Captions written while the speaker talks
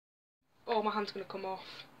Oh, my hand's going to come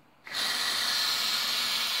off.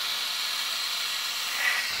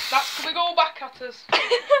 That's coming all back at us.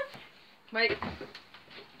 Wait.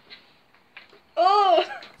 Oh!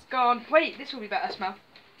 It's gone. Wait, this will be better smell.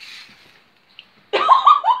 I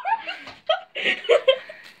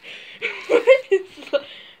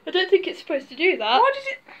don't think it's supposed to do that. Why does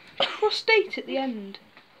it crustate at the end?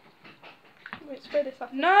 Wait, spray this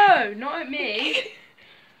up. No, not at me.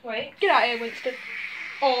 Wait. Get out of here, Winston.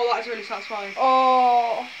 Oh, that's really satisfying.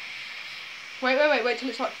 Oh. Wait till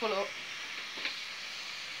it's like full up.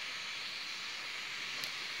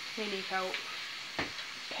 We need help.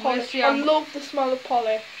 Polish. I love the smell of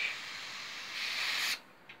polish.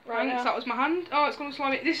 Right Thanks, now. that was my hand. Oh, it's gonna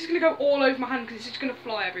slime it. This is gonna go all over my hand because it's just gonna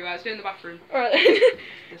fly everywhere. It's doing the bathroom. Alright.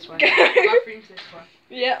 This way. Go. The bathroom's this way.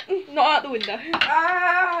 Yeah, not out the window.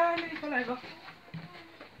 Ah, I nearly fell over.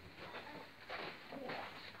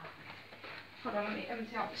 Hold on, let me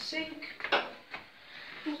empty out the sink.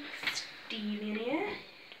 Steam in here.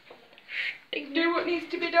 Do what needs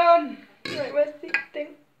to be done. Right, where's the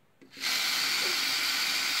thing?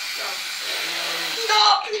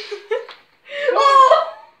 Stop!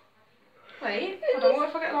 Oh! Wait, hold on, what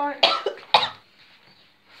if I get like...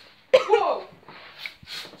 Whoa!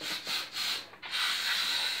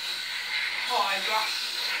 Hi, glass.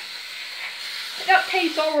 That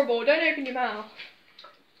tastes horrible, don't open your mouth.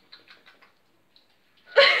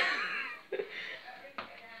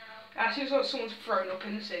 That seems like someone's thrown up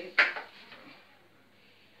in the sink.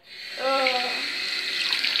 Oh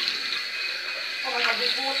my god,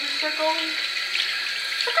 this water's so cold.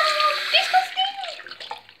 Disgusting!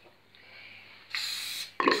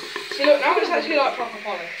 See, look, now it's actually like proper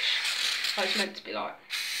polish. Like it's meant to be like.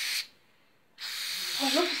 Oh, I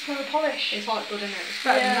love the smell of polish. It's like good, isn't it? It's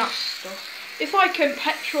better than that stuff. It's like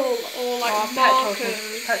petrol or like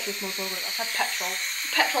markers. Petrol smells all good. I said petrol.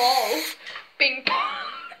 Petrol being polished.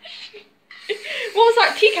 What was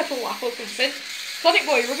that, tea kettle laugh or something? Sonic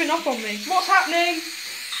Boy, you're rubbing off on me. What's happening?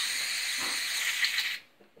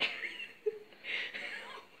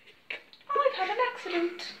 I've had an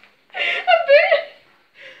accident. I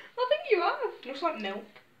think you have. Looks like milk.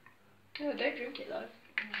 Oh, don't drink it though.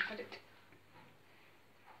 I've had it.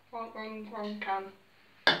 Wrong can.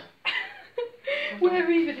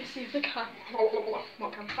 Where even is the can?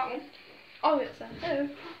 What can? That one? Oh, it's there. Hello.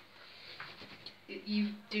 You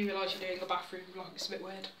do realise you're doing the bathroom like it's a bit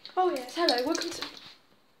weird. Oh yes, hello, welcome to...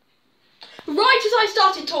 Right as I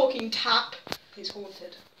started talking, tap. It's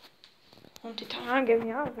haunted. Haunted tap. I'm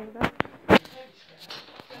getting out of there.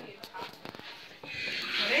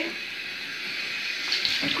 Ready?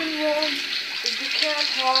 You can run, but you can't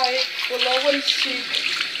hide. We'll always seek.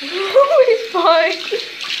 We'll always find.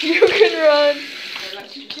 You can run. Okay,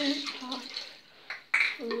 let's You just can't hide.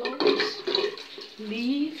 We'll always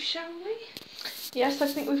leave, shall we? Yes, I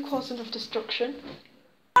think we've caused enough destruction.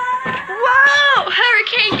 Whoa!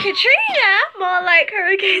 Hurricane Katrina! More like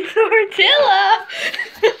Hurricane Tortilla!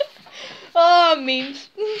 Oh, memes.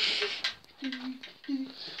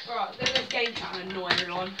 Alright, then there's game chat and annoy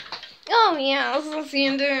everyone. Oh, yeah, I'll see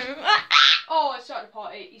you do. Oh, I started a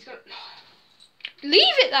party. He's got.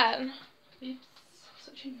 Leave it then! It's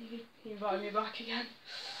such a need. He invited me back again.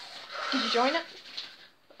 Did you join it?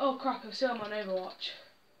 Oh crap, I'm still on Overwatch.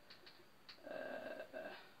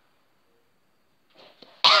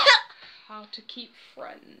 How to keep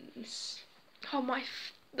friends. Oh, my...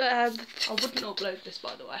 I wouldn't upload this,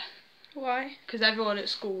 by the way. Why? Because everyone at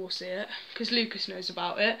school will see it. Because Lucas knows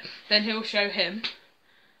about it. Then he'll show him.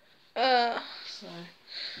 So.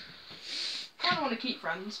 I don't want to keep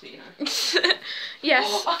friends, but you know. Yes.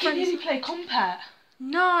 Oh, I can easily play Compare.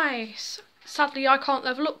 Nice. Sadly, I can't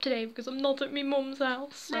level up today because I'm not at my mum's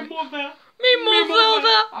house. So. Me mother. Me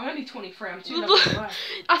mother. I'm only 23. I'm 2 levels away.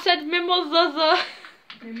 I said me mother.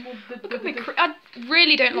 Look at me. I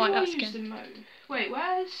really don't like that skin. Mode. Wait,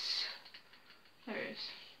 where's? There it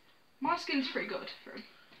is. My skin's pretty good for him.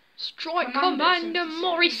 Strike Commander Commander 76.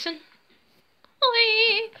 Morrison.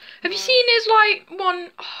 Oi. Have you seen his like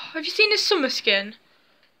one? Have you seen his summer skin?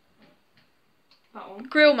 That one.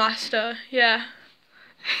 Grill Master. Yeah.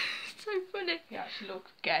 So funny. He actually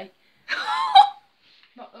looks gay.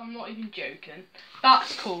 I'm not even joking.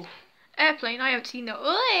 That's cool. Airplane. I haven't seen that.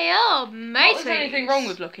 Oh, mate. Not there's anything wrong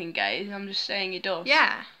with looking gay. I'm just saying it does.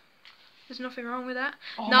 Yeah. There's nothing wrong with that.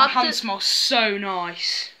 Oh, No, my hand smells so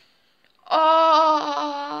nice.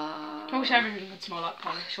 Oh. I wish everything could smell like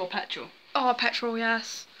polish or petrol. Oh, petrol,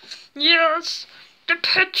 yes. Yes. The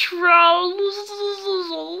petrols.